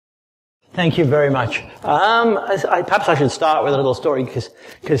Thank you very much. Perhaps I should start with a little story because,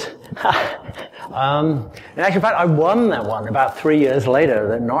 in actual fact, I won that one about 3 years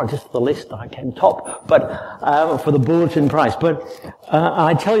later. Not just the list, I came top, but for the Bulletin Prize. But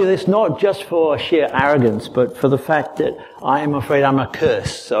I tell you this not just for sheer arrogance, but for the fact that I am afraid I'm a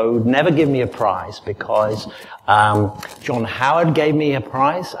curse. So never give me a prize because John Howard gave me a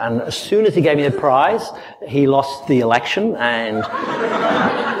prize, and as soon as he gave me a prize, he lost the election, and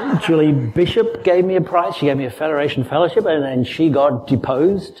Julie Bishop gave me a prize. She gave me a Federation Fellowship, and then she got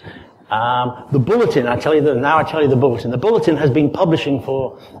deposed. The Bulletin, now I tell you the Bulletin. The Bulletin has been publishing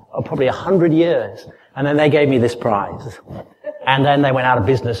for probably 100 years, and then they gave me this prize. And then they went out of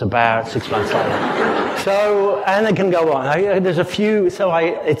business about 6 months later. So, and it can go on. There's a few,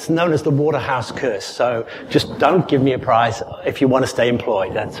 it's known as the Waterhouse curse. So just don't give me a prize if you want to stay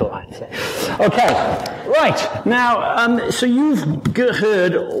employed. That's all I'd say. Okay. Right. Now, so you've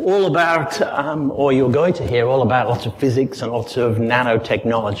heard all about, or you're going to hear all about lots of physics and lots of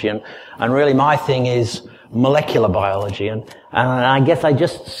nanotechnology. And really my thing is molecular biology. And I guess I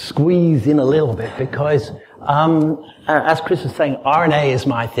just squeeze in a little bit because, as Chris was saying, RNA is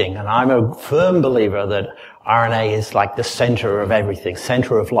my thing, and I'm a firm believer that RNA is like the center of everything,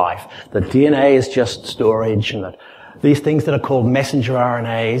 center of life. That DNA is just storage, and that these things that are called messenger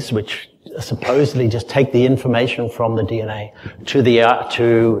RNAs, which supposedly just take the information from the DNA to the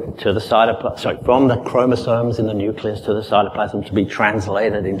cytoplasm, from the chromosomes in the nucleus to the cytoplasm to be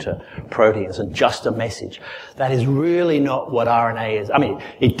translated into proteins and just a message. That is really not what RNA is. I mean,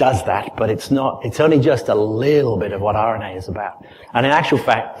 it does that, but it's not, it's only just a little bit of what RNA is about. And in actual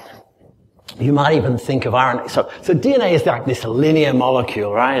fact, you might even think of RNA. So DNA is like this linear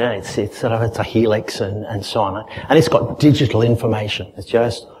molecule, right? And it's sort of, it's a helix and so on. And it's got digital information. It's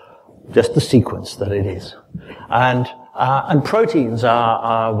just the sequence that it is. And proteins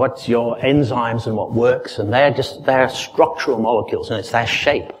are what's your enzymes and what works, and they're structural molecules, and it's their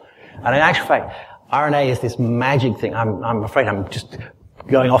shape. And in actual fact, RNA is this magic thing. I'm afraid I'm just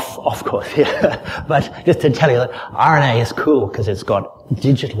going off course here. But just to tell you that RNA is cool because it's got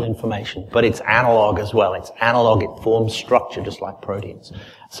digital information, but it's analog as well. It's analog, it forms structure just like proteins.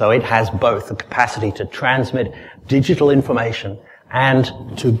 So it has both the capacity to transmit digital information and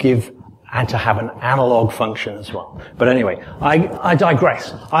to give and to have an analog function as well. But anyway, I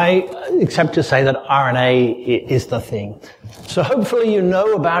digress. I accept to say that RNA is the thing. So hopefully you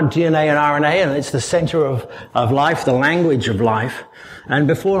know about DNA and RNA, and it's the center of life, the language of life. And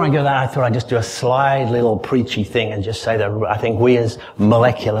before I go there, I thought I'd just do a slight little preachy thing and just say that I think we as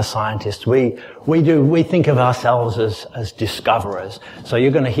molecular scientists, we think of ourselves as discoverers. So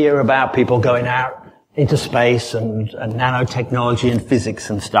you're going to hear about people going out into space and nanotechnology and physics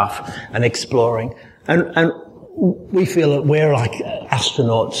and stuff and exploring. And we feel that we're like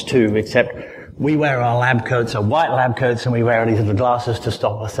astronauts too, except we wear our lab coats, our white lab coats, and we wear these little glasses to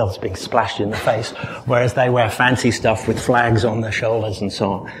stop ourselves being splashed in the face, whereas they wear fancy stuff with flags on their shoulders and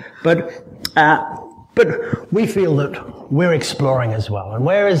so on. But we feel that we're exploring as well. And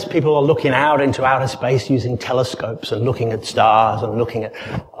whereas people are looking out into outer space using telescopes and looking at stars and looking at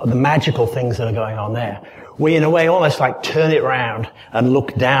the magical things that are going on there, we in a way almost like turn it round and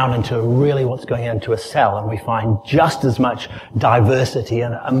look down into really what's going into a cell, and we find just as much diversity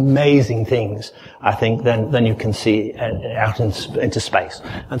and amazing things, I think, than you can see out into space.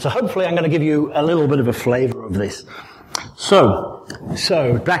 And so hopefully I'm going to give you a little bit of a flavor of this. So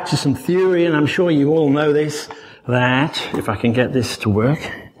back to some theory, and I'm sure you all know this, that if I can get this to work,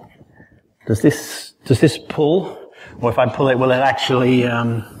 does this pull? Or if I pull it, will it actually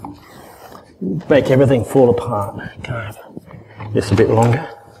make everything fall apart? Can I have this a bit longer?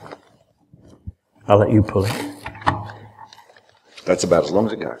 I'll let you pull it. That's about as long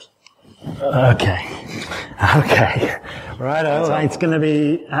as it goes. Okay. Righto, it's going to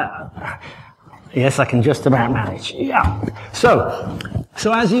be... yes, I can just about manage. Yeah. So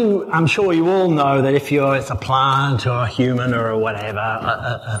as I'm sure you all know that if it's a plant or a human or whatever,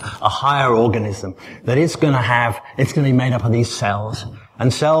 a higher organism, that it's going to be made up of these cells.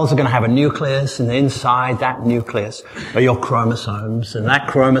 And cells are going to have a nucleus, and inside that nucleus are your chromosomes, and that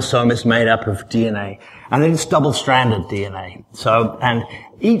chromosome is made up of DNA. And it's double-stranded DNA. So, and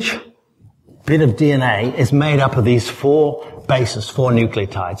each bit of DNA is made up of these four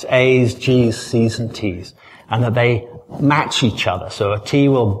nucleotides, A's, G's, C's, and T's, and that they match each other. So a T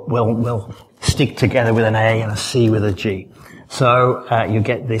will stick together with an A and a C with a G. So you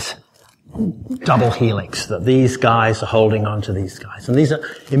get this double helix that these guys are holding on to these guys. And these are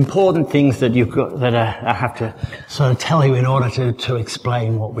important things that I have to sort of tell you in order to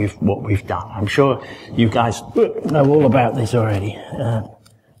explain what we've done. I'm sure you guys know all about this already.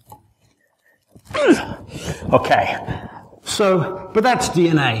 Okay. So, but that's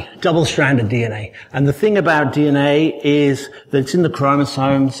DNA, double-stranded DNA. And the thing about DNA is that it's in the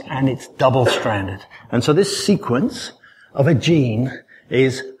chromosomes and it's double-stranded. And so this sequence of a gene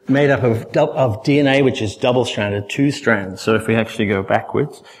is made up of DNA, which is double-stranded, 2 strands. So if we actually go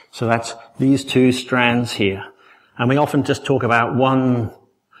backwards, so that's these 2 strands here. And we often just talk about one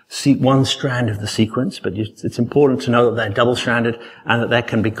strand of the sequence, but it's important to know that they're double-stranded and that they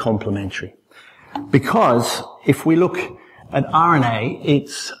can be complementary. Because if we look at RNA,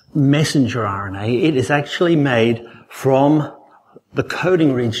 it's messenger RNA. It is actually made from the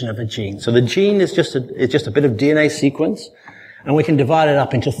coding region of a gene. So the gene is just a bit of DNA sequence, and we can divide it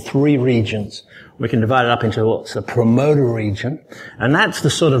up into 3 regions. We can divide it up into what's the promoter region, and that's the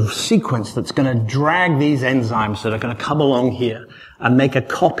sort of sequence that's going to drag these enzymes that are going to come along here and make a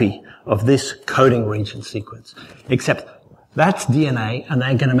copy of this coding region sequence. Except that's DNA, and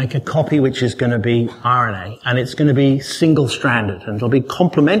they're going to make a copy which is going to be RNA, and it's going to be single-stranded, and it'll be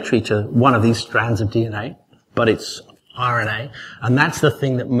complementary to one of these strands of DNA, but it's RNA, and that's the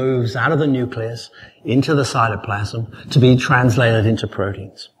thing that moves out of the nucleus into the cytoplasm to be translated into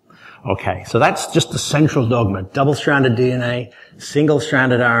proteins. Okay, so that's just the central dogma. Double-stranded DNA,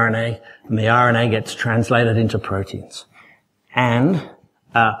 single-stranded RNA, and the RNA gets translated into proteins. And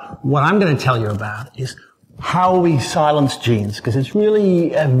what I'm going to tell you about is how we silence genes, because it's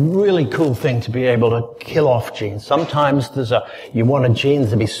really a really cool thing to be able to kill off genes. Sometimes you want a gene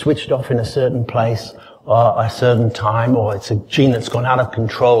to be switched off in a certain place or a certain time, or it's a gene that's gone out of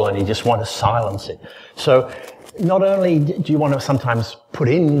control and you just want to silence it. So not only do you want to sometimes put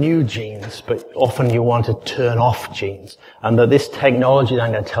in new genes, but often you want to turn off genes. And that this technology that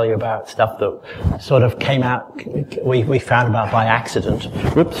I'm going to tell you about, stuff that sort of came out, we found about by accident,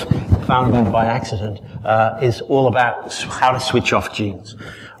 is all about how to switch off genes.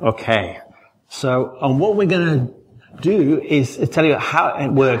 Okay. So, what we're going to do is tell you how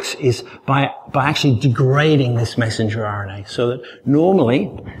it works is by actually degrading this messenger RNA. So that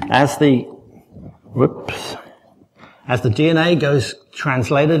normally, as the DNA goes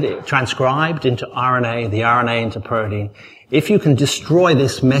transcribed into RNA, the RNA into protein, if you can destroy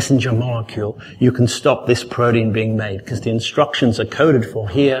this messenger molecule, you can stop this protein being made, because the instructions are coded for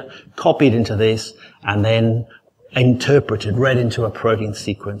here, copied into this, and then interpreted, read into a protein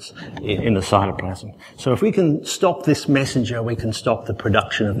sequence in the cytoplasm. So if we can stop this messenger, we can stop the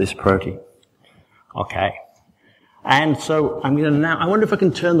production of this protein. Okay. And so I wonder if I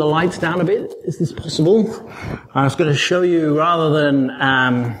can turn the lights down a bit. Is this possible? I was going to show you, rather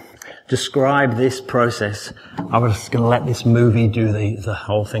than describe this process, I was just going to let this movie do the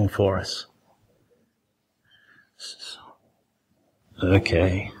whole thing for us.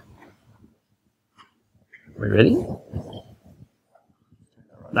 Okay. We ready?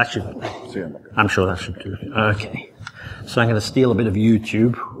 That should, I'm sure that should do it. Okay. So I'm going to steal a bit of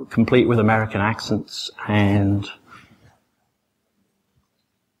YouTube, complete with American accents, and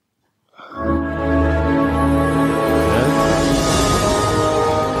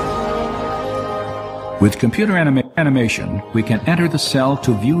with computer animation, we can enter the cell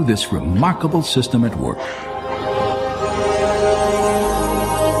to view this remarkable system at work.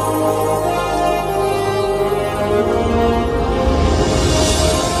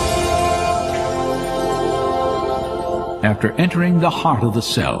 After entering the heart of the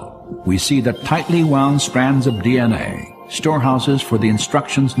cell, we see the tightly wound strands of DNA, storehouses for the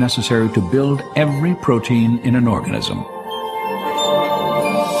instructions necessary to build every protein in an organism.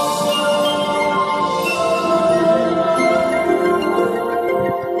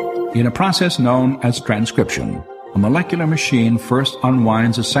 In a process known as transcription, a molecular machine first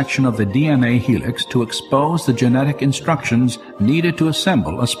unwinds a section of the DNA helix to expose the genetic instructions needed to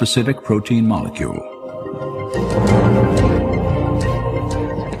assemble a specific protein molecule.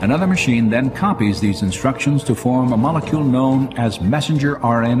 Another machine then copies these instructions to form a molecule known as messenger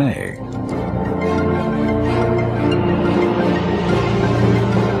RNA.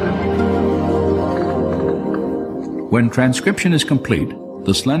 When transcription is complete,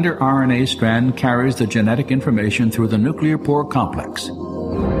 the slender RNA strand carries the genetic information through the nuclear pore complex,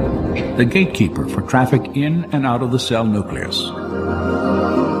 the gatekeeper for traffic in and out of the cell nucleus.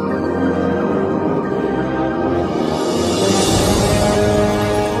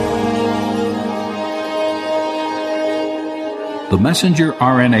 The messenger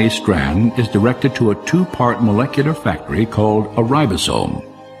RNA strand is directed to a 2-part molecular factory called a ribosome.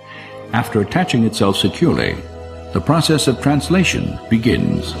 After attaching itself securely, the process of translation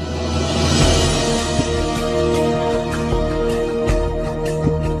begins.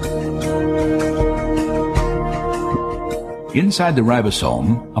 Inside the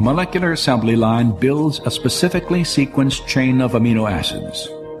ribosome, a molecular assembly line builds a specifically sequenced chain of amino acids.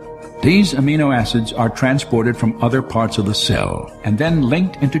 These amino acids are transported from other parts of the cell and then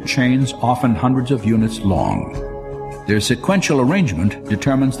linked into chains often hundreds of units long. Their sequential arrangement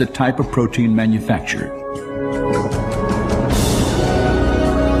determines the type of protein manufactured.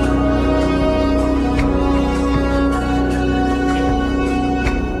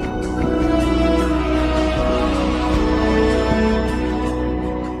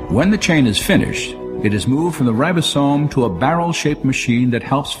 When the chain is finished, it is moved from the ribosome to a barrel-shaped machine that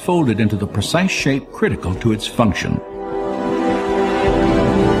helps fold it into the precise shape critical to its function.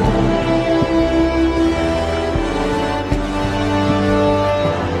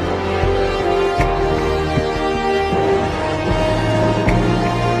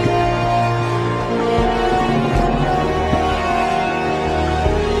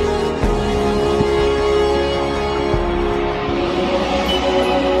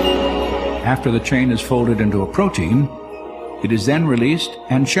 After the chain is folded into a protein, it is then released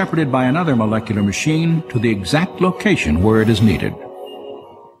and shepherded by another molecular machine to the exact location where it is needed.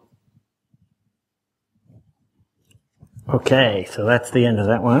 Okay, so that's the end of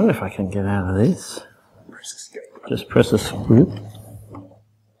that one. If I can get out of this. Just press this.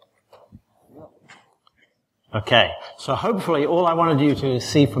 Okay, so hopefully all I wanted you to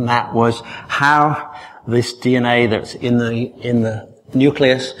see from that was how this DNA that's in the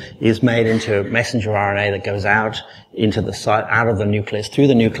nucleus is made into messenger RNA that goes out into the site, out of the nucleus through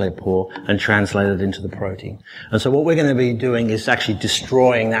the nuclear pore and translated into the protein. And so what we're going to be doing is actually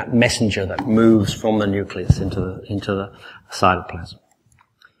destroying that messenger that moves from the nucleus into the cytoplasm.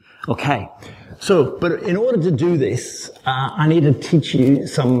 Okay. So, but in order to do this, I need to teach you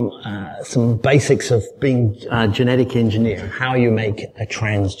some basics of being a genetic engineer, how you make a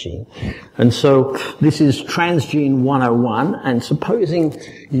transgene. And so, this is transgene 101, and supposing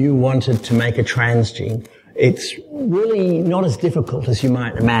you wanted to make a transgene, it's really not as difficult as you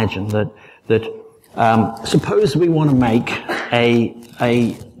might imagine. Suppose we want to make a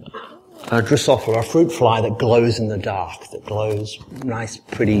Drosophila, a fruit fly that glows in the dark, that glows nice,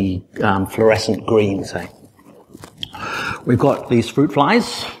 pretty, fluorescent green, say. We've got these fruit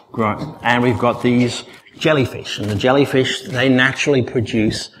flies, and we've got these jellyfish. And the jellyfish, they naturally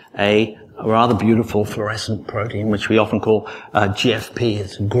produce a rather beautiful fluorescent protein, which we often call GFP.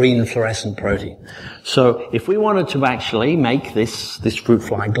 It's a green fluorescent protein. So if we wanted to actually make this fruit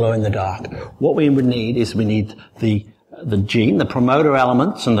fly glow in the dark, what we would need is the gene, the promoter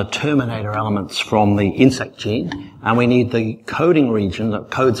elements and the terminator elements from the insect gene, and we need the coding region that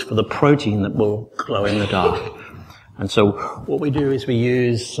codes for the protein that will glow in the dark. And so what we do is we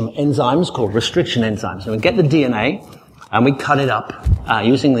use some enzymes called restriction enzymes, and we get the DNA and we cut it up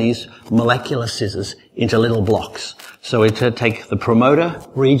using these molecular scissors into little blocks. So we take the promoter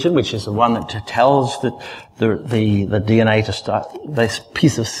region, which is the one that tells the DNA to start this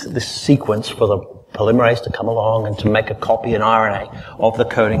sequence for the polymerase to come along and to make a copy, an RNA of the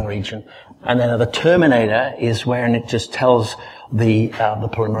coding region. And then the terminator is where it just tells the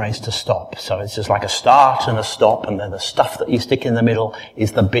polymerase to stop. So it's just like a start and a stop, and then the stuff that you stick in the middle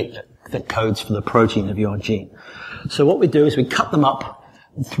is the bit that codes for the protein of your gene. So what we do is we cut them up,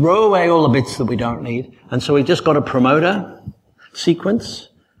 throw away all the bits that we don't need, and so we've just got a promoter sequence,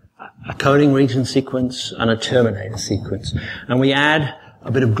 a coding region sequence, and a terminator sequence. And we add a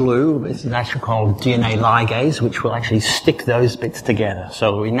bit of glue, it's actually called DNA ligase, which will actually stick those bits together.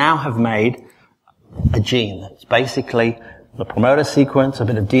 So we now have made a gene that's basically the promoter sequence, a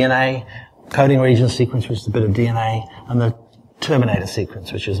bit of DNA, coding region sequence, which is a bit of DNA, and the terminator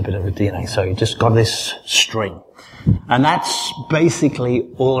sequence, which is a bit of a DNA. So you just got this string. And that's basically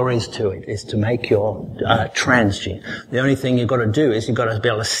all there is to it, is to make your transgene. The only thing you've got to do is you've got to be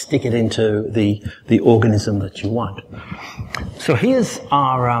able to stick it into the organism that you want. So here's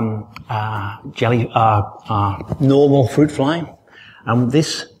our normal fruit fly, and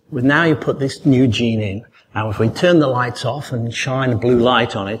now you put this new gene in, and if we turn the lights off and shine a blue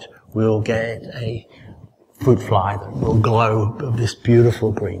light on it, we'll get a fruit fly that will glow of this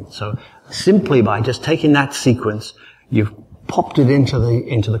beautiful green. So simply by just taking that sequence, you've popped it into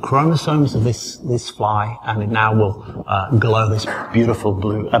the chromosomes of this fly, and it now will glow this beautiful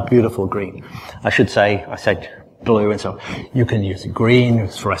beautiful green. I said blue, and so you can use green,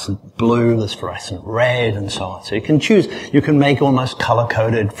 there's fluorescent blue, there's fluorescent red, and so on. So you can choose, you can make almost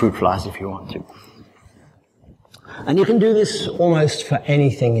color-coded fruit flies if you want to. And you can do this almost for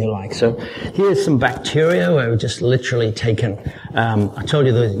anything you like. So here's some bacteria where we've just literally taken, I told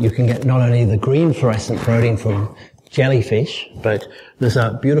you that you can get not only the green fluorescent protein from jellyfish, but there's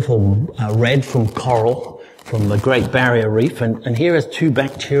a beautiful red from coral, the Great Barrier Reef. And here is 2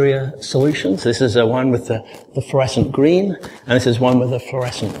 bacteria solutions. This is one with the fluorescent green, and this is one with the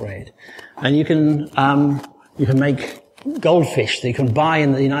fluorescent red. And you can make goldfish that you can buy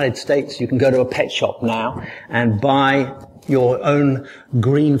in the United States. You can go to a pet shop now and buy your own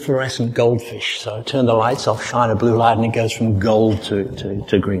green fluorescent goldfish. So turn the lights off, shine a blue light, and it goes from gold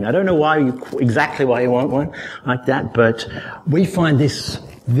to green. I don't know exactly why you want one like that, but we find this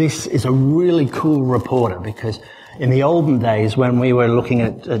is a really cool reporter, because in the olden days when we were looking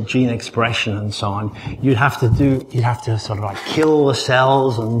at gene expression and so on, you'd have to sort of like kill the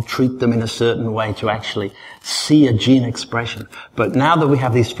cells and treat them in a certain way to actually see a gene expression. But now that we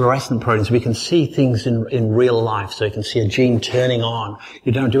have these fluorescent proteins, we can see things in real life. So you can see a gene turning on.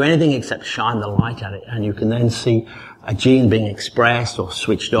 You don't do anything except shine the light at it, and you can then see a gene being expressed or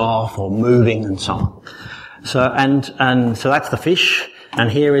switched off or moving and so on. So that's the fish. And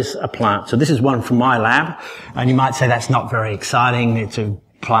here is a plant. So this is one from my lab, and you might say that's not very exciting. It's a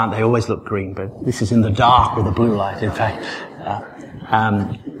plant. They always look green, but this is in the dark with the blue light. In fact,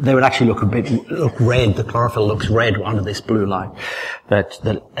 they would actually look red. The chlorophyll looks red under this blue light that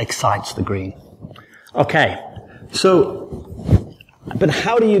excites the green. Okay. So, but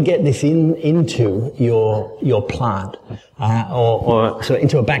how do you get this into your plant? So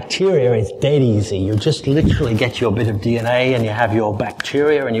into a bacteria, it's dead easy. You just literally get your bit of DNA and you have your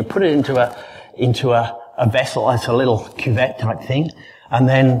bacteria, and you put it into a vessel. It's a little cuvette type thing, and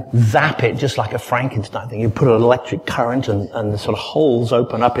then zap it just like a Frankenstein thing. You put an electric current, and the sort of holes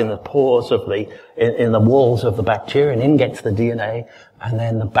open up in the pores in the walls of the bacteria, and in gets the DNA, and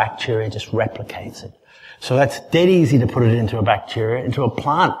then the bacteria just replicates it. So that's dead easy to put it into a bacteria. Into a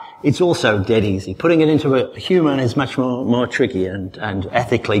plant, it's also dead easy. Putting it into a human is much more tricky and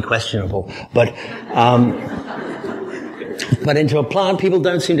ethically questionable. But into a plant, people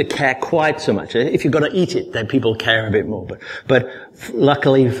don't seem to care quite so much. If you've got to eat it, then people care a bit more. But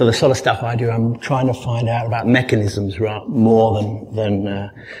luckily for the sort of stuff I do, I'm trying to find out about mechanisms more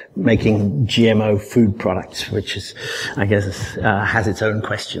than making GMO food products, which is, I guess, has its own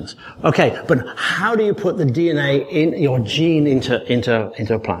questions. Okay, but how do you put the DNA in your gene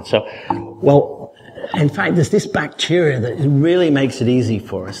into a plant? So, well, in fact, there's this bacteria that really makes it easy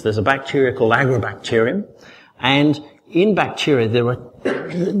for us. There's a bacteria called Agrobacterium, and in bacteria,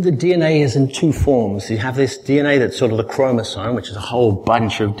 the DNA is in 2 forms. You have this DNA that's sort of the chromosome, which is a whole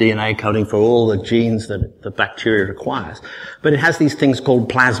bunch of DNA coding for all the genes that the bacteria requires. But it has these things called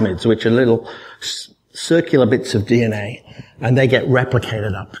plasmids, which are little circular bits of DNA, and they get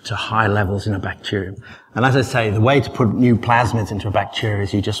replicated up to high levels in a bacterium. And as I say, the way to put new plasmids into a bacteria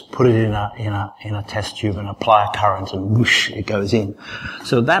is you just put it in a test tube and apply a current, and whoosh, it goes in.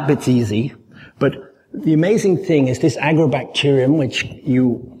 So that bit's easy, but the amazing thing is this Agrobacterium,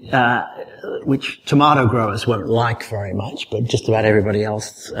 which tomato growers won't like very much, but just about everybody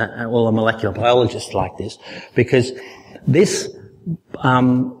else, all the molecular biologists like this, because this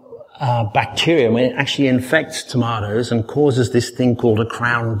bacterium, it actually infects tomatoes and causes this thing called a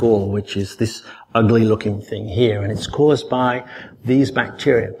crown gall, which is this ugly looking thing here, and it's caused by these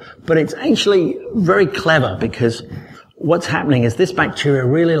bacteria. But it's actually very clever, because what's happening is this bacteria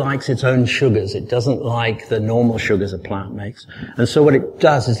really likes its own sugars. It doesn't like the normal sugars a plant makes. And so what it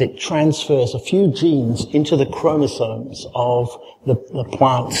does is it transfers a few genes into the chromosomes of the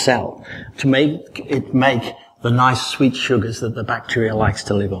plant cell to make the nice sweet sugars that the bacteria likes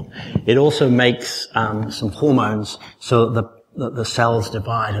to live on. It also makes some hormones so that the cells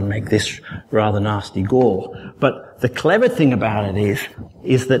divide and make this rather nasty gall. But the clever thing about it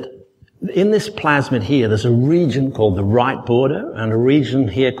is that in this plasmid here, there's a region called the right border and a region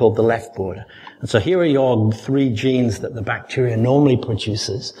here called the left border. And so here are your 3 genes that the bacteria normally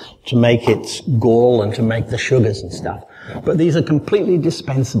produces to make its gall and to make the sugars and stuff. But these are completely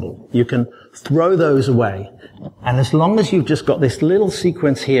dispensable. You can throw those away. And as long as you've just got this little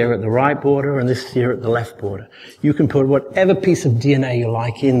sequence here at the right border and this here at the left border, you can put whatever piece of DNA you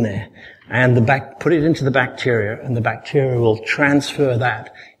like in there and put it into the bacteria, and the bacteria will transfer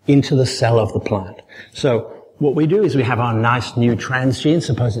that into the cell of the plant. So what we do is we have our nice new transgene,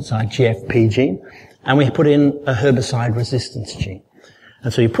 suppose it's our GFP gene, and we put in a herbicide resistance gene.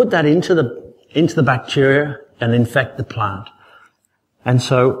 And so you put that into the bacteria and infect the plant. And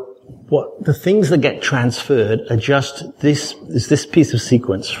so the things that get transferred are just this piece of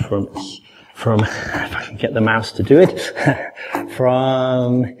sequence from if I can get the mouse to do it,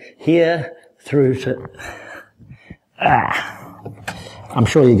 from here through to I'm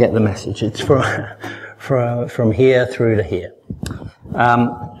sure you get the message. It's from here through to here.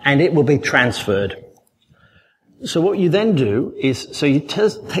 And it will be transferred. So what you then do is, so you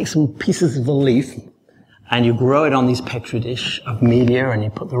take some pieces of the leaf and you grow it on this petri dish of media, and you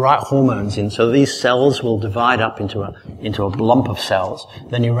put the right hormones in, so these cells will divide up into a lump of cells.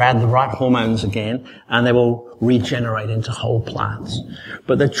 Then you add the right hormones again, and they will regenerate into whole plants.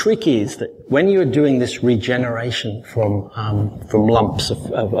 But the trick is that when you're doing this regeneration from lumps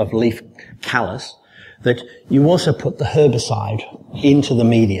of leaf callus, that you also put the herbicide into the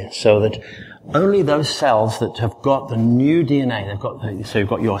media, so that only those cells that have got the new DNA, so you've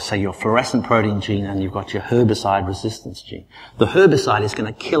got your fluorescent protein gene and you've got your herbicide resistance gene. The herbicide is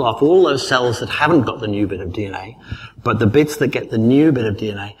going to kill off all those cells that haven't got the new bit of DNA, but the bits that get the new bit of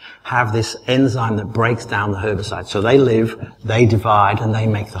DNA have this enzyme that breaks down the herbicide. So they live, they divide, and they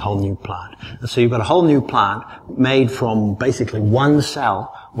make the whole new plant. And so you've got a whole new plant made from basically one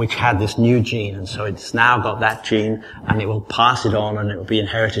cell which had this new gene, and so it's now got that gene, and it will pass it on, and it will be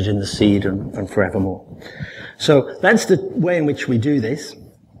inherited in the seed and forevermore. So that's the way in which we do this,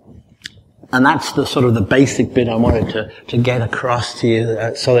 and that's the sort of the basic bit I wanted to get across to you,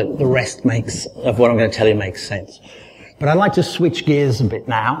 so that the rest of what I'm going to tell you makes sense. But I'd like to switch gears a bit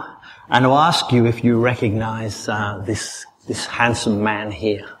now, and to ask you if you recognize this handsome man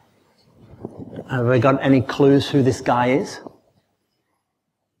here. Have we got any clues who this guy is?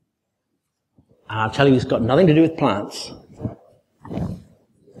 I'll tell you, it's got nothing to do with plants.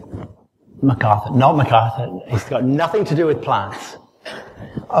 MacArthur. Not MacArthur. It's got nothing to do with plants.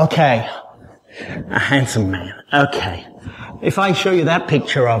 Okay. A handsome man. Okay. If I show you that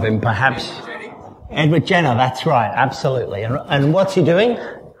picture of him, perhaps... Edward Jenner, that's right. Absolutely. And what's he doing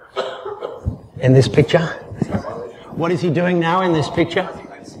in this picture? What is he doing now in this picture?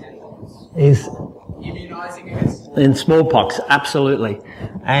 He's immunizing against in smallpox, absolutely.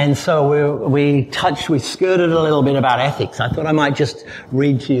 And so we skirted a little bit about ethics. I thought I might just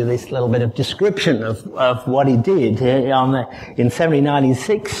read to you this little bit of description of what he did in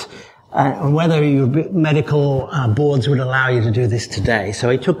 1796, and whether medical boards would allow you to do this today. So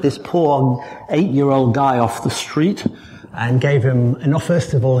he took this poor 8-year-old guy off the street and gave him,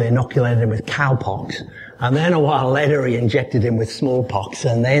 first of all, he inoculated him with cowpox. And then a while later, he injected him with smallpox.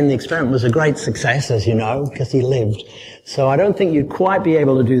 And then the experiment was a great success, as you know, because he lived. So I don't think you'd quite be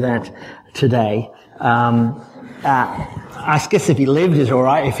able to do that today. I guess if he lived, it's all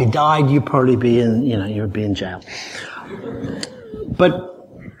right. If he died, you'd probably be you would be in jail. But,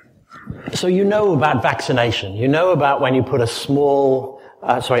 so you know about vaccination. You know about when you put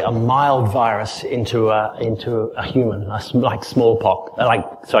a mild virus into a human, like smallpox,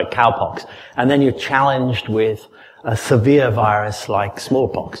 cowpox, and then you're challenged with a severe virus like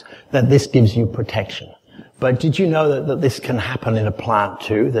smallpox, that this gives you protection. But did you know that this can happen in a plant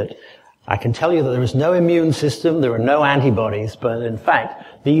too? That I can tell you that there is no immune system, there are no antibodies, but in fact,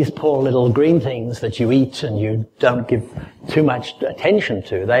 these poor little green things that you eat and you don't give too much attention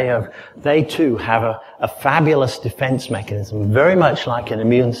to, they too have a fabulous defense mechanism, very much like an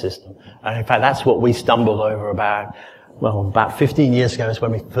immune system. And in fact, that's what we stumbled over about 15 years ago is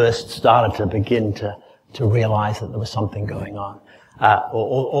when we first started to begin to realize that there was something going on.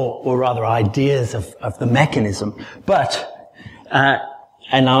 Or rather ideas of the mechanism. But,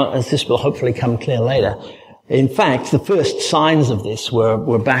 as this will hopefully come clear later, in fact, the first signs of this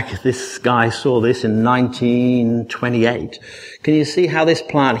were back, this guy saw this in 1928. Can you see how this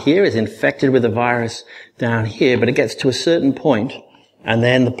plant here is infected with a virus down here, but it gets to a certain point, and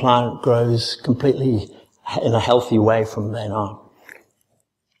then the plant grows completely in a healthy way from then on.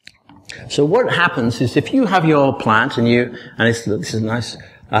 So what happens is if you have your plant and this is a nice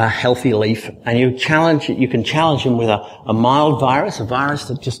healthy leaf, and you can challenge him with a mild virus, a virus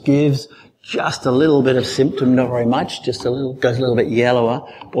that just gives just a little bit of symptom, not very much, goes a little bit yellower,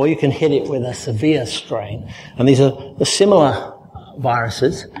 or you can hit it with a severe strain. And these are the similar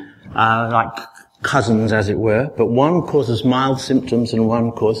viruses, like cousins as it were, but one causes mild symptoms and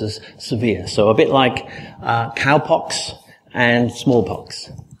one causes severe. So a bit like cowpox and smallpox.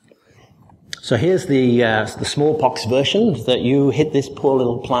 So here's the smallpox version, that you hit this poor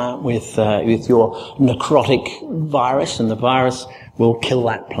little plant with your necrotic virus, and the virus will kill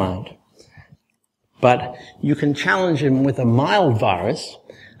that plant. But you can challenge him with a mild virus,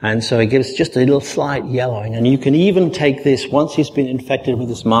 and so it gives just a little slight yellowing. And you can even take this, once he's been infected with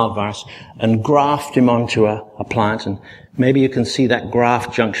this mild virus, and graft him onto a plant, and maybe you can see that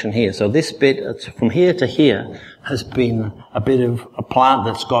graft junction here. So this bit, from here to here, has been a bit of a plant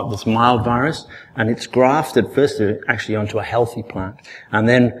that's got this mild virus, and it's grafted first actually onto a healthy plant, and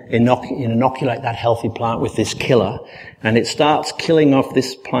then inoculate that healthy plant with this killer, and it starts killing off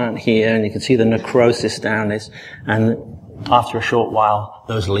this plant here, and you can see the necrosis down this, and after a short while,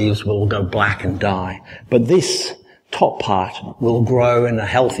 those leaves will go black and die. But this top part will grow in a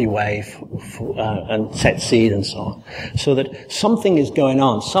healthy way and set seed and so on. So that something is going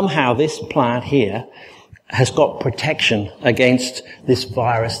on. Somehow this plant here has got protection against this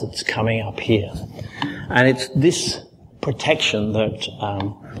virus that's coming up here. And it's this protection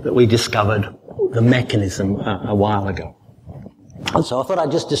that we discovered the mechanism a while ago. And so I thought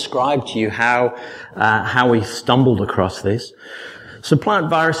I'd just describe to you how we stumbled across this. So plant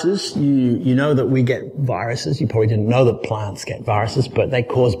viruses, you know that we get viruses. You probably didn't know that plants get viruses, but they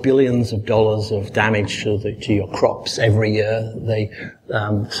cause billions of dollars of damage to your crops every year.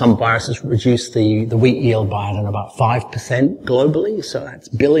 Some viruses reduce the wheat yield by about 5% globally. So that's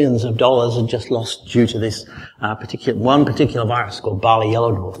billions of dollars are just lost due to this one particular virus called barley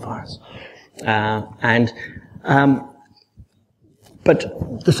yellow dwarf virus. But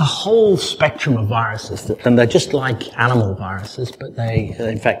there's a whole spectrum of viruses, and they're just like animal viruses, but they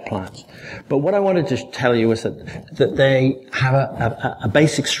infect plants. But what I wanted to tell you is that they have a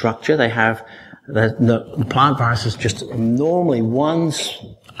basic structure. They have the plant viruses just normally one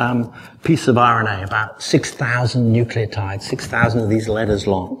piece of RNA, about 6,000 nucleotides, 6,000 of these letters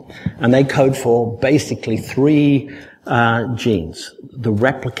long, and they code for basically three genes. The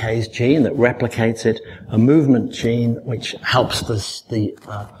replicase gene that replicates it, a movement gene which helps the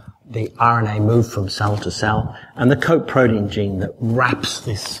RNA move from cell to cell, and the coat protein gene that wraps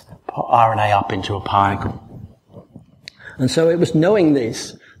this RNA up into a particle. And so it was knowing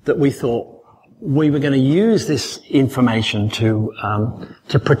this that we thought we were going to use this information to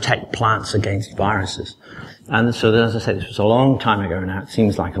protect plants against viruses. And so, as I said, this was a long time ago now. It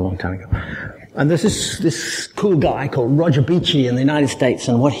seems like a long time ago. And there's this cool guy called Roger Beachy in the United States,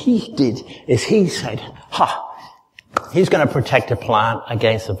 and what he did is he said, he's going to protect a plant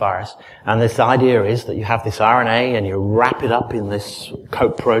against a virus. And this idea is that you have this RNA and you wrap it up in this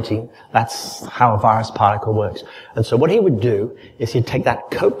coat protein. That's how a virus particle works. And so what he would do is he'd take that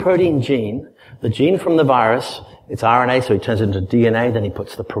coat protein gene, the gene from the virus, it's RNA, so he turns it into DNA, then he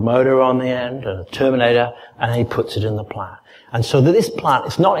puts the promoter on the end, and a terminator, and then he puts it in the plant. And so that this plant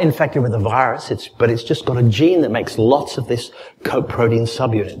is not infected with a virus, but it's just got a gene that makes lots of this coat protein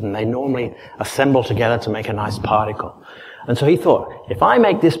subunit, and they normally assemble together to make a nice particle. And so he thought, if I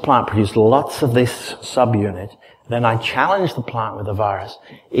make this plant produce lots of this subunit, then I challenge the plant with a virus,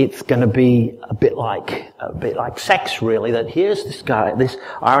 it's going to be a bit like sex, really, that here's this guy, this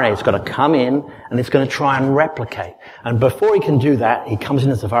RNA has got to come in and it's going to try and replicate. And before he can do that, he comes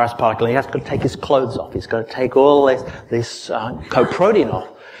in as a virus particle, and he has to take his clothes off. He's got to take all this coat protein off.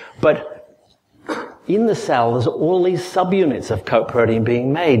 But in the cell, there's all these subunits of coat protein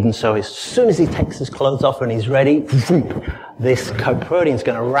being made, and so as soon as he takes his clothes off and he's ready, this coat protein is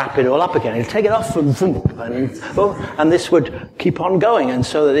going to wrap it all up again. He'll take it off and this would keep on going, and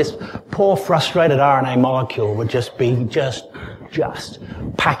so that this poor frustrated RNA molecule would just be just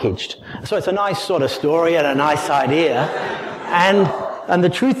packaged. So it's a nice sort of story and a nice idea, and the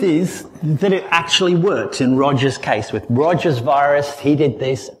truth is that it actually works in Roger's case. With Roger's virus, he did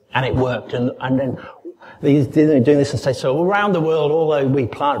this, and it worked. And then he's doing this and say, so around the world, although we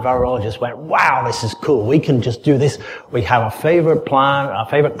plant virologists went, wow, this is cool. We can just do this. We have a favorite plant, our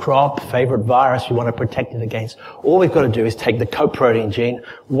favorite crop, favorite virus we want to protect it against. All we've got to do is take the coat protein gene,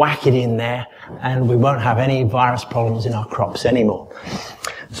 whack it in there, and we won't have any virus problems in our crops anymore.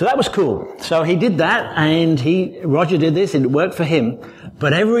 So that was cool. So he did that, and Roger did this, it worked for him.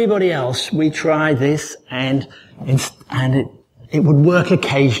 But everybody else, we tried this, and it would work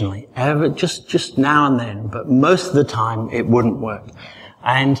occasionally, just now and then, but most of the time it wouldn't work.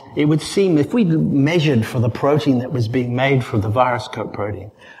 And it would seem, if we measured for the protein that was being made from the virus coat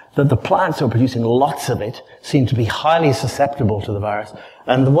protein, that the plants that were producing lots of it seemed to be highly susceptible to the virus.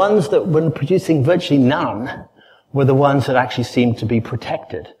 And the ones that were producing virtually none were the ones that actually seemed to be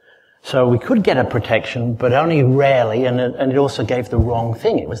protected. So we could get a protection, but only rarely, and it also gave the wrong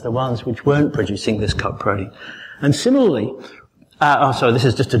thing. It was the ones which weren't producing this coat protein. And similarly, so this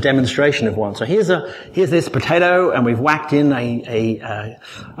is just a demonstration of one. So here's this potato, and we've whacked in the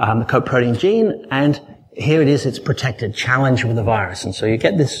coat protein gene, and here it is, it's protected, challenged with the virus. And so you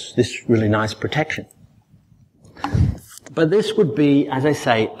get this really nice protection. But this would be, as I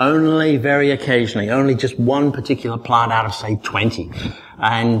say, only very occasionally, only just one particular plant out of, say, 20.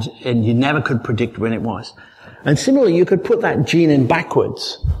 And you never could predict when it was. And similarly, you could put that gene in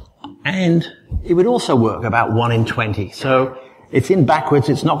backwards, and it would also work about 1 in 20. So it's in backwards,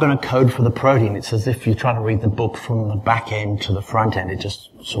 it's not going to code for the protein. It's as if you're trying to read the book from the back end to the front end. It's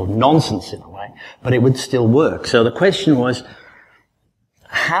just sort of nonsense in a way, but it would still work. So the question was,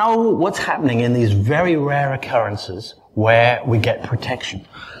 what's happening in these very rare occurrences where we get protection.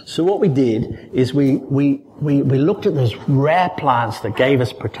 So what we did is we looked at those rare plants that gave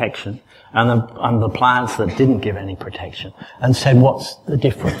us protection and the plants that didn't give any protection and said, what's the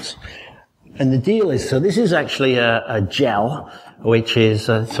difference? And the deal is, so this is actually a gel, which is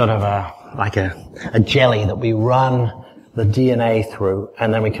sort of like a jelly that we run the DNA through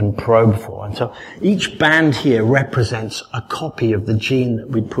and then we can probe for. And so each band here represents a copy of the gene that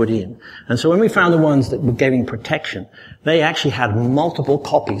we put in. And so when we found the ones that were giving protection, they actually had multiple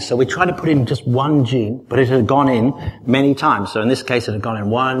copies. So we tried to put in just one gene, but it had gone in many times. So in this case, it had gone in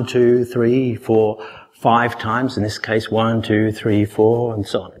 1, 2, 3, 4, 5 times. In this case, 1, 2, 3, 4, and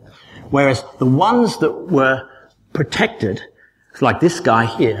so on. Whereas the ones that were protected, like this guy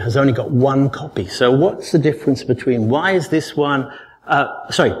here, has only got one copy. So what's the difference between, why is this one,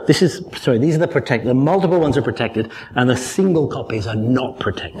 these are the protected, the multiple ones are protected, and the single copies are not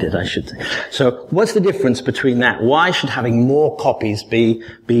protected, I should say. So what's the difference between that? Why should having more copies be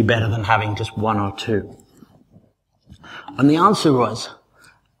better than having just 1 or 2? And the answer was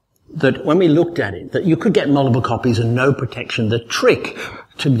that when we looked at it, that you could get multiple copies and no protection. The trick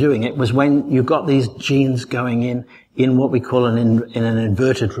to doing it was when you got these genes going in what we call in an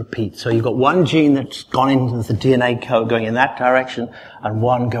inverted repeat. So you've got one gene that's gone into the DNA code going in that direction and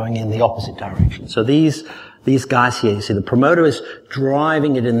one going in the opposite direction. So these guys here, you see the promoter is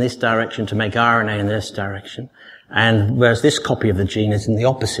driving it in this direction to make RNA in this direction, and whereas this copy of the gene is in the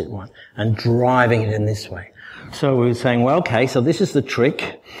opposite one and driving it in this way. So we were saying, well, okay, so this is the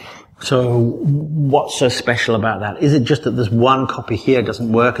trick. So what's so special about that? Is it just that there's one copy here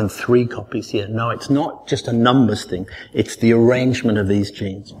doesn't work and 3 copies here? No, it's not just a numbers thing. It's the arrangement of these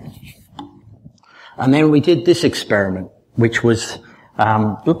genes. And then we did this experiment, which was,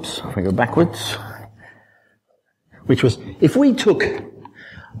 if we go backwards, which was, if we took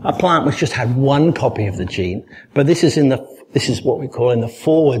a plant which just had one copy of the gene, but this is what we call in the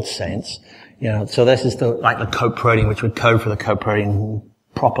forward sense, so this is like the code protein, which would code for the code protein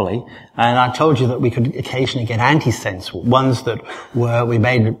properly. And I told you that we could occasionally get antisense, ones that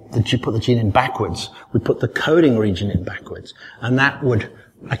you put the gene in backwards. We put the coding region in backwards, and that would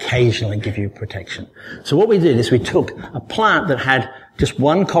occasionally give you protection. So what we did is we took a plant that had just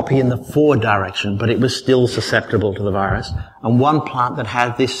one copy in the forward direction, but it was still susceptible to the virus, and one plant that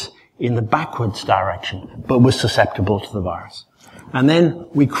had this in the backwards direction, but was susceptible to the virus. And then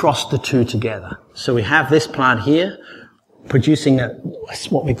we crossed the two together. So we have this plant here, producing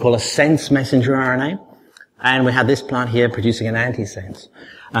what we call a sense messenger RNA, and we had this plant here producing an antisense.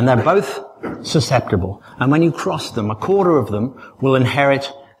 And they're both susceptible. And when you cross them, a quarter of them will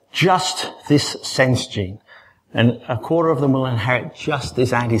inherit just this sense gene, and a quarter of them will inherit just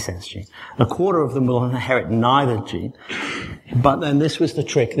this antisense gene. A quarter of them will inherit neither gene. But then this was the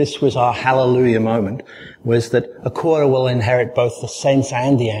trick. This was our hallelujah moment, was that a quarter will inherit both the sense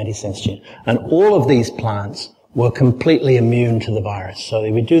and the antisense gene. And all of these plants were completely immune to the virus. So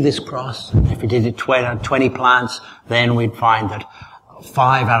we do this cross. If we did it 20 plants, then we'd find that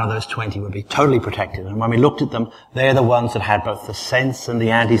 5 out of those 20 would be totally protected. And when we looked at them, they're the ones that had both the sense and the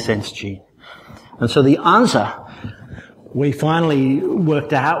antisense gene. And so the answer we finally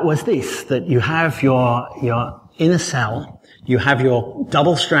worked out was this, that you have your in a cell, you have your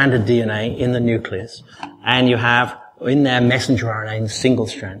double-stranded DNA in the nucleus, and you have in their messenger RNA in single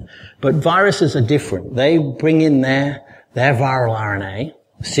strand. But viruses are different. They bring in their viral RNA,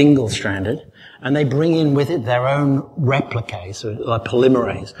 single-stranded, and they bring in with it their own replicase, or like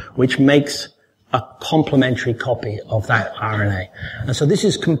polymerase, which makes a complementary copy of that RNA. And so this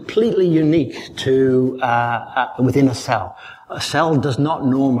is completely unique to within a cell. A cell does not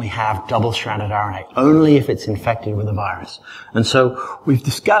normally have double-stranded RNA, only if it's infected with a virus. And so we've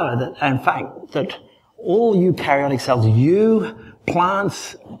discovered that, in fact, that all eukaryotic cells,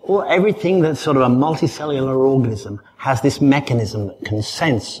 plants, or everything that's sort of a multicellular organism has this mechanism that can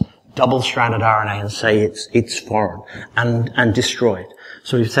sense double-stranded RNA and say it's foreign and destroy it.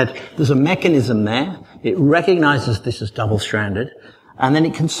 So we've said there's a mechanism there. It recognizes this as double-stranded, and then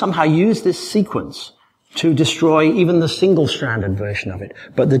it can somehow use this sequence to destroy even the single-stranded version of it.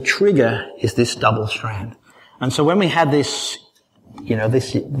 But the trigger is this double strand. And so when we had this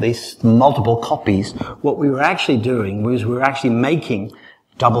these multiple copies, what we were actually doing was we were actually making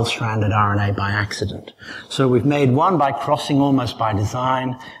double-stranded RNA by accident. So we've made one by crossing almost by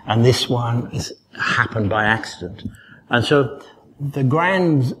design, and this one happened by accident. And so the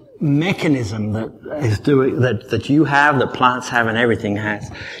grand mechanism that you have, that plants have, and everything has,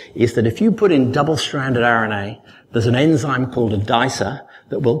 is that if you put in double-stranded RNA, there's an enzyme called a dicer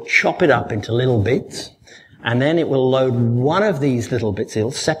that will chop it up into little bits. and then it will load one of these little bits,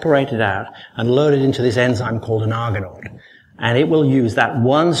 it'll separate it out and load it into this enzyme called an Argonaut. And it will use that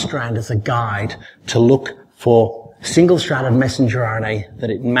one strand as a guide to look for single-stranded messenger RNA that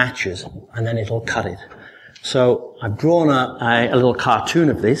it matches, and then it'll cut it. So I've drawn a little cartoon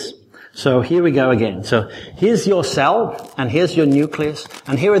of this. So here we go again. So here's your cell, and here's your nucleus,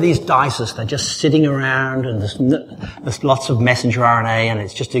 and here are these dices. They're just sitting around, and there's lots of messenger RNA, and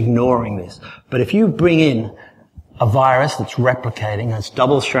it's just ignoring this. But if you bring in a virus that's replicating, it's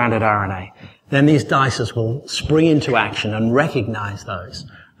double-stranded RNA, then these dices will spring into action and recognize those.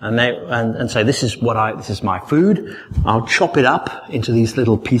 And say, this is my food. I'll chop it up into these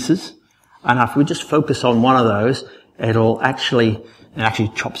little pieces. And if we just focus on one of those, it actually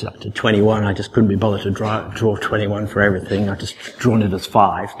chops it up to 21. I just couldn't be bothered to draw 21 for everything. I've just drawn it as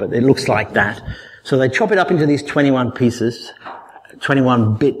 5, but it looks like that. So they chop it up into these 21 pieces,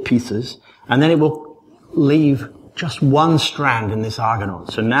 21-bit pieces, and then it will leave just one strand in this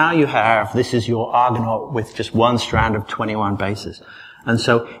Argonaut. So now this is your Argonaut with just one strand of 21 bases. And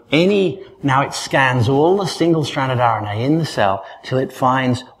so now it scans all the single-stranded RNA in the cell till it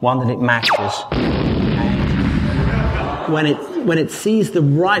finds one that it matches. And when it sees the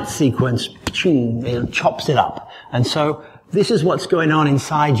right sequence, it chops it up. And so this is what's going on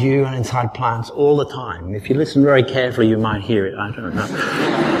inside you and inside plants all the time. If you listen very carefully, you might hear it. I don't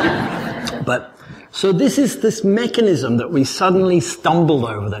know. But so this is this mechanism that we suddenly stumbled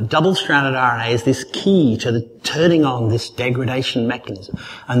over, that double-stranded RNA is this key to turning on this degradation mechanism.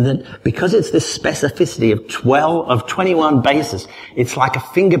 And that because it's this specificity of 21 bases, it's like a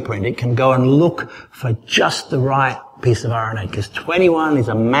fingerprint. It can go and look for just the right piece of RNA, because 21 is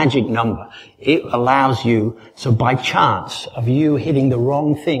a magic number. It allows you, so by chance of you hitting the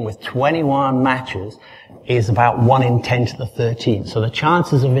wrong thing with 21 matches, is about 1 in 10 to the 13. So the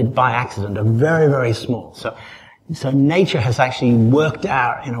chances of it by accident are very, very small. So nature has actually worked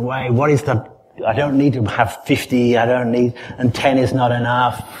out in a way, I don't need to have 50, and 10 is not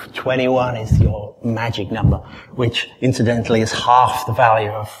enough. 21 is your magic number, which incidentally is half the value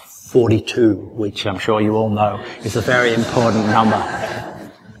of 42, which I'm sure you all know is a very important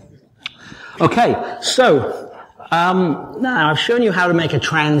number. Okay, so now I've shown you how to make a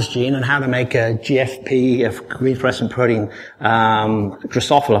transgene and how to make a GFP, a green fluorescent protein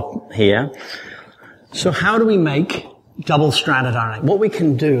Drosophila here. So how do we make double-stranded RNA? What we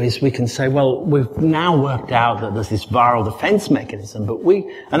can do is we can say, well, we've now worked out that there's this viral defense mechanism,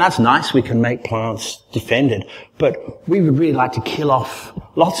 and that's nice, we can make plants defended, but we would really like to kill off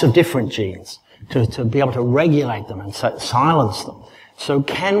lots of different genes to be able to regulate them and silence them. So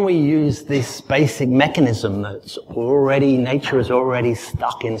can we use this basic mechanism that's nature is already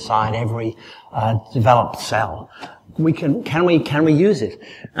stuck inside every developed cell? Can we use it?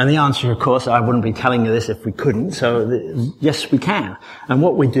 And the answer, of course, I wouldn't be telling you this if we couldn't. So yes, we can. And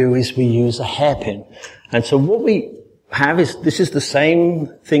what we do is we use a hairpin. And so what we have this is the same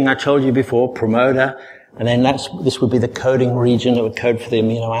thing I told you before, promoter. And then this would be the coding region that would code for the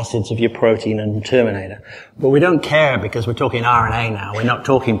amino acids of your protein and terminator. But we don't care because we're talking RNA now. We're not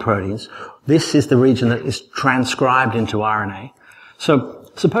talking proteins. This is the region that is transcribed into RNA. So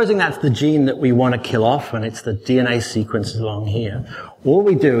supposing that's the gene that we want to kill off and it's the DNA sequence along here, all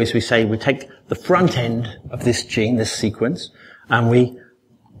we do is we take the front end of this gene, this sequence, and we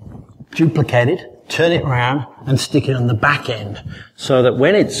duplicate it, turn it around, and stick it on the back end, so that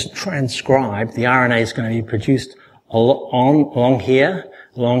when it's transcribed, the RNA is going to be produced along here,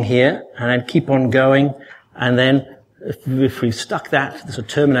 and then keep on going, and then if we've stuck that, there's a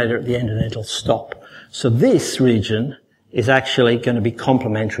terminator at the end, and it'll stop. So this region is actually going to be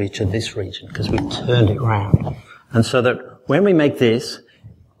complementary to this region, because we've turned it around. And so that when we make this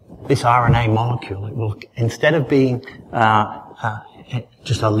RNA molecule, it will, instead of being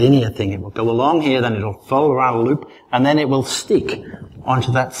just a linear thing, it will go along here, then it'll fold around a loop, and then it will stick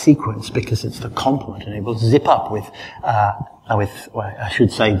onto that sequence because it's the complement, and it will zip up with I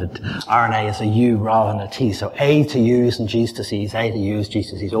should say that RNA is a U rather than a T. So A to U's and G's to C's, A to U's,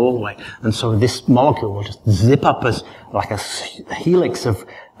 G's to C's, all the way. And so this molecule will just zip up as like a helix of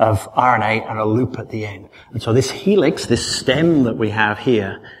RNA and a loop at the end. And so this helix, this stem that we have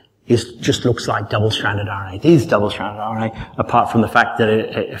here, just looks like double-stranded RNA. It is double-stranded RNA, apart from the fact that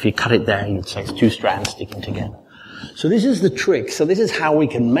if you cut it there, you'd say it's two strands sticking together. So this is the trick. So this is how we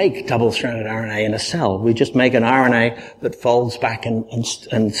can make double-stranded RNA in a cell. We just make an RNA that folds back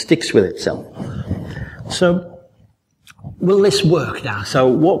and sticks with itself. So will this work now?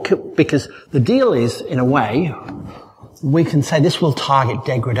 So because the deal is, in a way, we can say this will target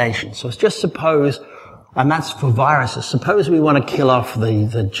degradation. So just suppose And that's for viruses. Suppose we want to kill off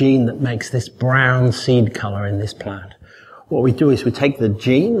the gene that makes this brown seed color in this plant. What we do is we take the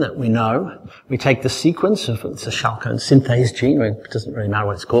gene that we know, we take the sequence of, it's a shell cone synthase gene, it doesn't really matter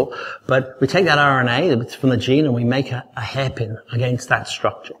what it's called, but we take that RNA that's from the gene and we make a hairpin against that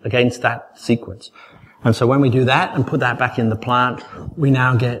structure, against that sequence. And so when we do that and put that back in the plant, we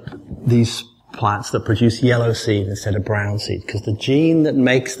now get these plants that produce yellow seed instead of brown seed, because the gene that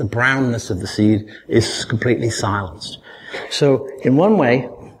makes the brownness of the seed is completely silenced. So in one way,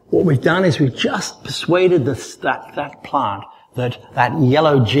 what we've done is we've just persuaded that plant that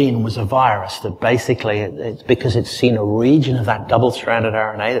yellow gene was a virus, that basically it's because it's seen a region of that double-stranded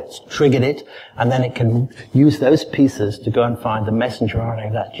RNA that's triggered it, and then it can use those pieces to go and find the messenger RNA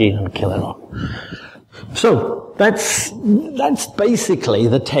of that gene and kill it off. So that's basically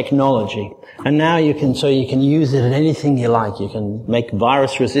the technology. And now you can use it at anything you like. You can make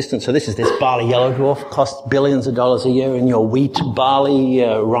virus resistant. So this barley yellow dwarf, costs billions of dollars a year in your wheat, barley,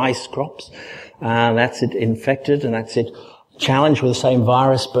 rice crops. That's it infected, and that's it challenged with the same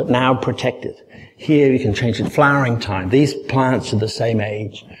virus, but now protected. Here you can change the flowering time. These plants are the same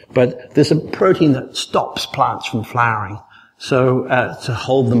age, but there's a protein that stops plants from flowering. So, to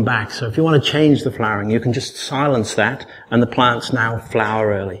hold them back. So if you want to change the flowering, you can just silence that, and the plants now flower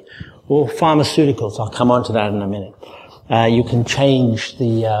early. Or pharmaceuticals, I'll come on to that in a minute. You can change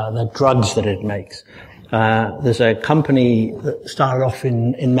the drugs that it makes. There's a company that started off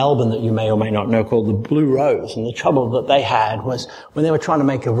in Melbourne that you may or may not know called the Blue Rose, and the trouble that they had was when they were trying to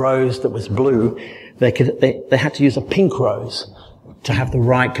make a rose that was blue, they had to use a pink rose to have the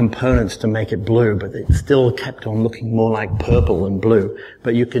right components to make it blue, but it still kept on looking more like purple than blue.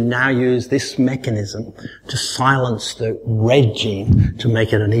 But you can now use this mechanism to silence the red gene to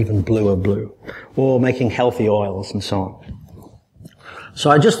make it an even bluer blue, or making healthy oils and so on.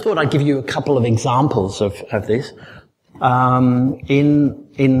 So I just thought I'd give you a couple of examples of this.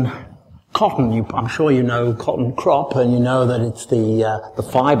 In cotton, I'm sure you know cotton crop, and you know that it's the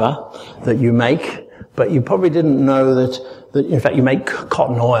fiber that you make, but you probably didn't know that in fact you make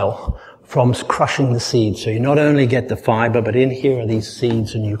cotton oil from crushing the seeds. So you not only get the fiber, but in here are these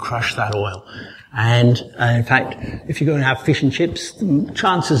seeds, and you crush that oil. And in fact, if you're going to have fish and chips,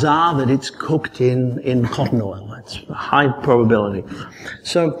 chances are that it's cooked in cotton oil. That's a high probability.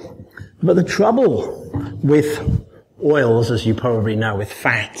 So, but the trouble with oils, as you probably know, with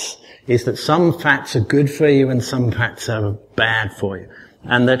fats, is that some fats are good for you and some fats are bad for you.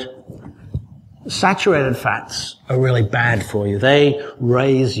 And that saturated fats are really bad for you. They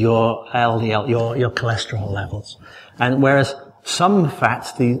raise your LDL, your cholesterol levels. And whereas some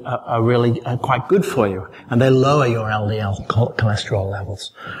fats are really quite good for you, and they lower your LDL cholesterol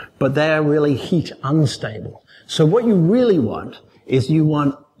levels. But they're really heat unstable. So what you really want is you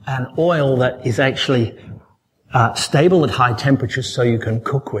want an oil that is actually stable at high temperatures so you can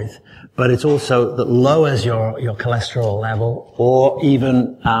cook with, but it's also that lowers your cholesterol level, or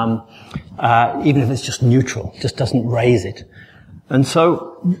even if it's just neutral, just doesn't raise it. And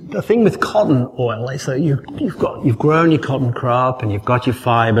so the thing with cotton oil is that you've grown your cotton crop, and you've got your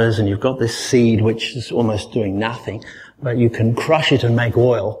fibers, and you've got this seed which is almost doing nothing, but you can crush it and make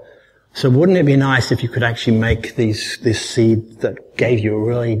oil. So wouldn't it be nice if you could actually make this seed that gave you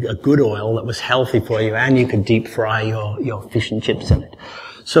a good oil that was healthy for you, and you could deep fry your fish and chips in it?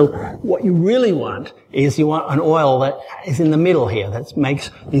 So what you really want is you want an oil that is in the middle here, that makes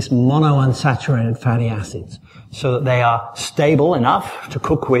these monounsaturated fatty acids, so that they are stable enough to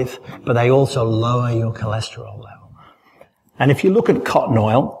cook with, but they also lower your cholesterol level. And if you look at cotton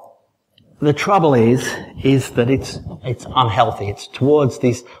oil, the trouble is that it's unhealthy. It's towards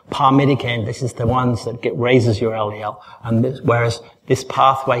this palmitic end. This is the ones that raises your LDL. And whereas this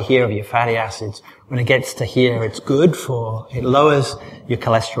pathway here of your fatty acids, when it gets to here, it's good it lowers your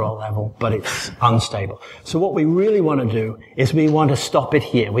cholesterol level, but it's unstable. So what we really want to do is we want to stop it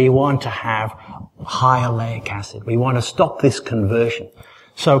here. We want to have higher oleic acid. We want to stop this conversion.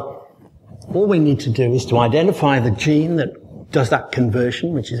 So all we need to do is to identify the gene that does that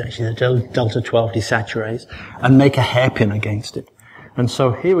conversion, which is actually the delta 12 desaturase, and make a hairpin against it. And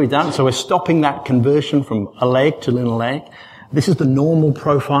so here we've done, so we're stopping that conversion from oleic to linoleic. This is the normal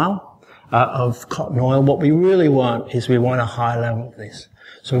profile of cotton oil. What we really want is we want a high level of this.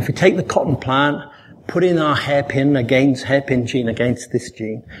 So if we take the cotton plant, put in our hairpin gene against this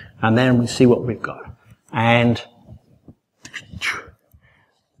gene, and then we see what we've got. And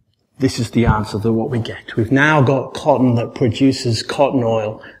this is the answer to what we get. We've now got cotton that produces cotton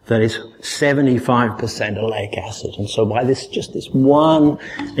oil that is 75% oleic acid. And so by this one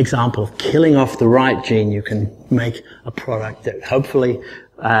example of killing off the right gene, you can make a product that hopefully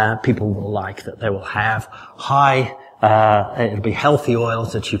people will like, that they will have high, it'll be healthy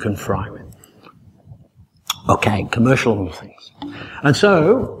oils that you can fry with. Okay, commercial things. And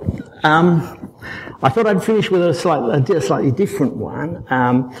so, I thought I'd finish with a slightly different one,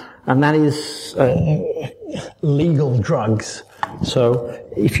 and that is legal drugs. So,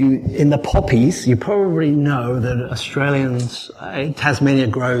 in the poppies, you probably know that Tasmania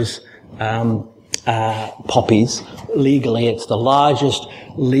grows poppies legally. It's the largest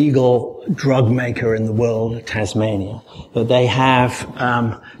legal drug maker in the world, Tasmania. But they have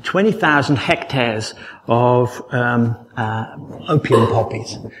 20,000 hectares of opium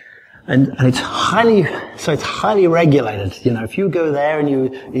poppies. And it's highly regulated. You know, if you go there and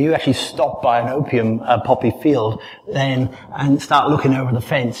you actually stop by an opium poppy field, and start looking over the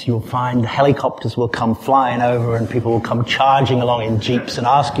fence, you'll find helicopters will come flying over and people will come charging along in jeeps and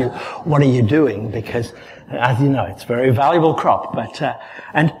ask you, what are you doing? Because, as you know, it's a very valuable crop, but,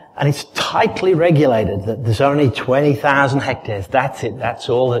 and it's tightly regulated that there's only 20,000 hectares. That's it. That's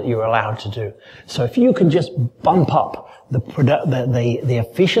all that you're allowed to do. So if you can just bump up the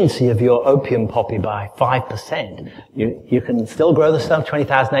efficiency of your opium poppy by 5%, you can still grow the stuff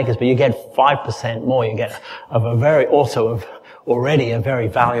 20,000 acres, but you get 5% more. You get already a very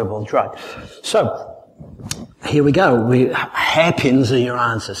valuable drug. So, here we go. Hairpins are your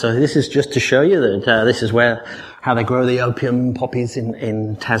answer. So this is just to show you that this is how they grow the opium poppies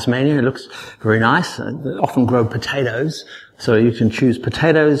in Tasmania. It looks very nice. They often grow potatoes, so you can choose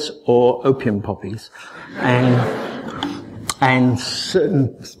potatoes or opium poppies. And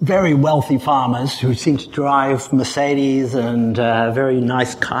certain very wealthy farmers who seem to drive Mercedes and very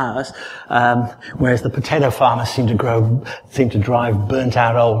nice cars, whereas the potato farmers seem to drive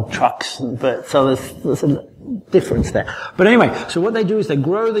burnt-out old trucks. So there's a difference there. But anyway, so what they do is they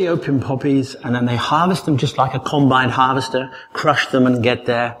grow the opium poppies and then they harvest them just like a combine harvester, crush them and get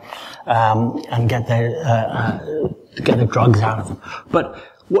their drugs out of them. But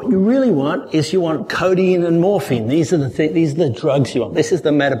what you really want is you want codeine and morphine. These are the drugs you want. This is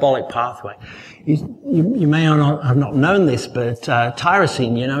the metabolic pathway. You may or not have not known this, but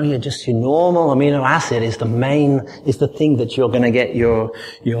tyrosine, your normal amino acid is the thing that you're going to get your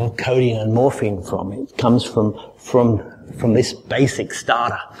codeine and morphine from. It comes from this basic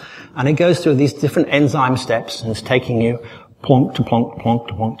starter. And it goes through these different enzyme steps, and it's taking you plonk to plonk to plonk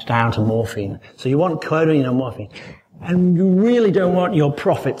to plonk down to morphine. So you want codeine and morphine. And you really don't want your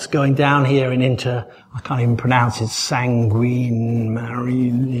profits going down here and into, I can't even pronounce it, sanguine,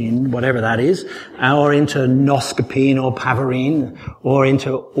 marine, whatever that is, or into noscapine or pavarine, or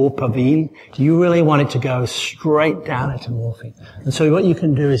into orpavine. You really want it to go straight down into morphine. And so what you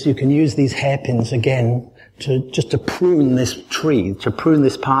can do is you can use these hairpins again to prune this tree, to prune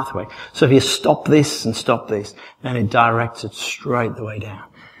this pathway. So if you stop this and stop this, then it directs it straight the way down.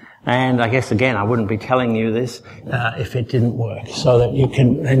 And I guess, again, I wouldn't be telling you this if it didn't work. So that you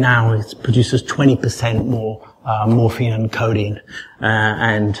can, and now it produces 20% more morphine and codeine.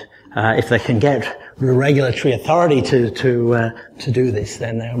 If they can get the regulatory authority to do this,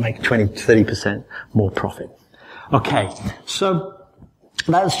 then they'll make 20-30% more profit. Okay, so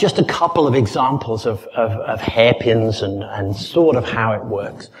that's just a couple of examples of hairpins and sort of how it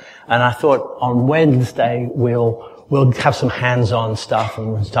works. And I thought on Wednesday we'll have some hands-on stuff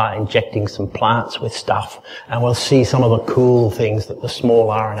and we'll start injecting some plants with stuff and we'll see some of the cool things that the small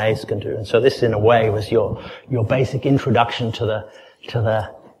RNAs can do. And so this in a way was your basic introduction to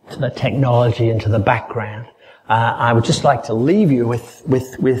the technology and to the background. I would just like to leave you with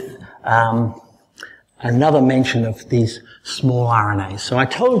another mention of these small RNAs. So I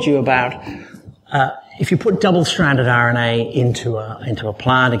told you about if you put double-stranded RNA into a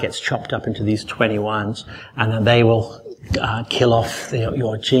plant, it gets chopped up into these 21s, and then they will kill off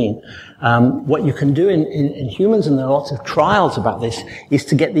your gene. What you can do in humans, and there are lots of trials about this, is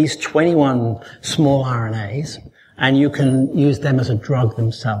to get these 21 small RNAs, and you can use them as a drug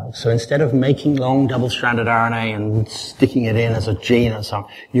themselves. So instead of making long double-stranded RNA and sticking it in as a gene or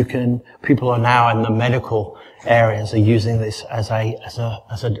something, people are now in the medical areas are using this actually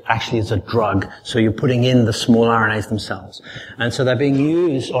as a drug. So you're putting in the small RNAs themselves. And so they're being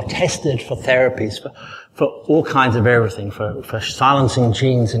used or tested for therapies for all kinds of everything, for silencing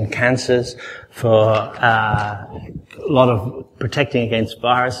genes in cancers, for a lot of protecting against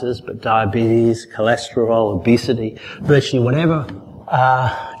viruses, but diabetes, cholesterol, obesity, virtually whatever,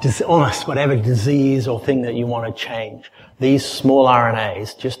 almost whatever disease or thing that you want to change. These small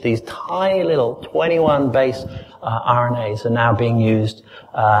RNAs, just these tiny little 21 base RNAs, are now being used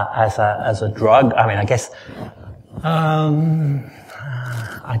as a drug. I mean, I guess I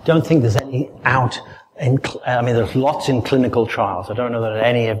don't think there's any out there's lots in clinical trials. I don't know that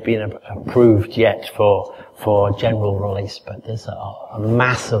any have been approved yet for general release, but there's a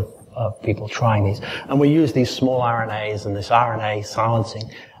mass of people trying these. And we use these small RNAs and this RNA silencing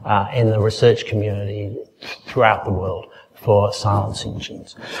in the research community throughout the world for silencing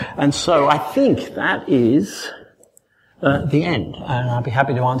genes. And so I think that is the end. And I'd be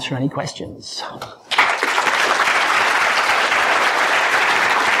happy to answer any questions.